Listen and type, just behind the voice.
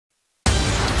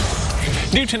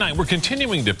New tonight, we're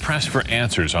continuing to press for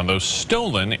answers on those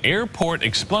stolen airport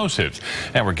explosives,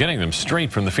 and we're getting them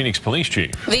straight from the Phoenix police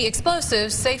chief. The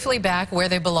explosives safely back where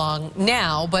they belong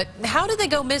now, but how did they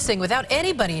go missing without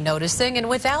anybody noticing and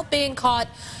without being caught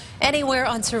anywhere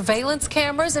on surveillance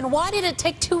cameras? And why did it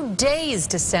take 2 days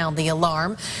to sound the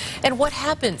alarm? And what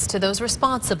happens to those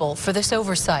responsible for this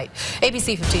oversight?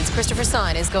 ABC 15's Christopher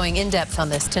Sine is going in depth on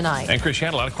this tonight. And Chris, you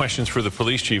had a lot of questions for the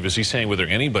police chief. Is he saying whether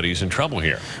anybody's in trouble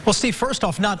here? Well, Steve, first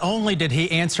off, not only did he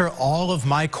answer all of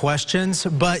my questions,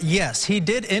 but yes, he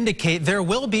did indicate there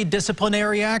will be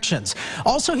disciplinary actions.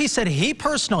 Also, he said he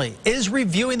personally is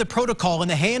reviewing the protocol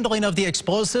and the handling of the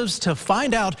explosives to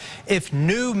find out if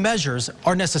new measures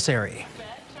are necessary.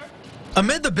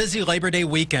 Amid the busy Labor Day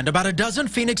weekend, about a dozen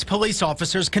Phoenix police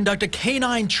officers conduct a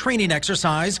canine training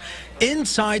exercise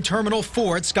inside Terminal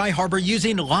 4 at Sky Harbor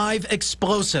using live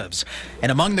explosives.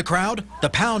 And among the crowd, the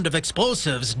pound of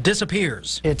explosives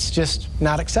disappears. It's just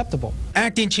not acceptable.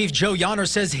 Acting Chief Joe Yahner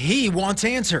says he wants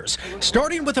answers,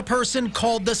 starting with a person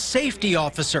called the safety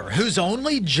officer, whose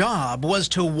only job was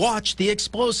to watch the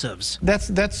explosives. That's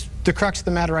the crux of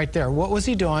the matter right there. What was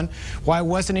he doing? Why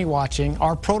wasn't he watching?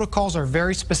 Our protocols are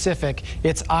very specific.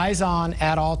 It's eyes on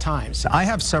at all times. I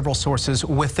have several sources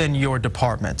within your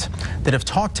department that have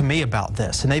talked to me about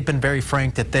this, and they've been very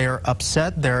frank that they're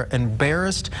upset, they're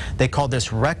embarrassed, they call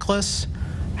this reckless.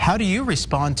 How do you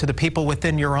respond to the people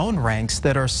within your own ranks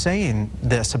that are saying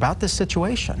this about this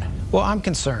situation? Well, I'm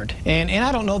concerned, and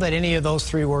I don't know that any of those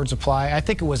three words apply. I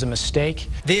think it was a mistake.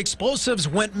 The explosives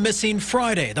went missing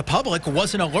Friday. The public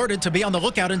wasn't alerted to be on the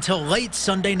lookout until late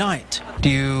Sunday night. Do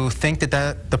you think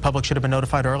that the public should have been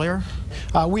notified earlier?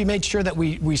 We made sure that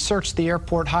we searched the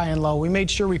airport high and low. We made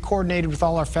sure we coordinated with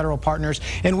all our federal partners,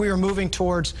 and we were moving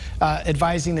towards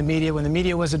advising the media. When the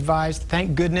media was advised,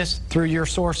 thank goodness, through your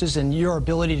sources and your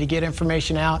ability to get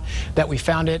information out, that we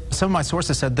found it. Some of my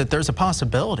sources said that there's a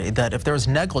possibility that if there's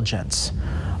negligence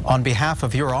on behalf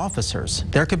of your officers,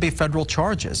 there could be federal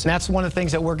charges. And that's one of the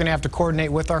things that we're going to have to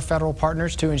coordinate with our federal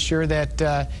partners to ensure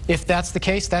that if that's the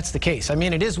case, that's the case. I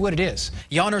mean, it is what it is.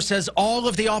 Yahner says all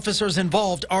of the officers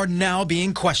involved are now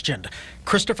being questioned.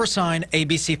 Christopher Sine,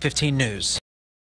 ABC 15 News.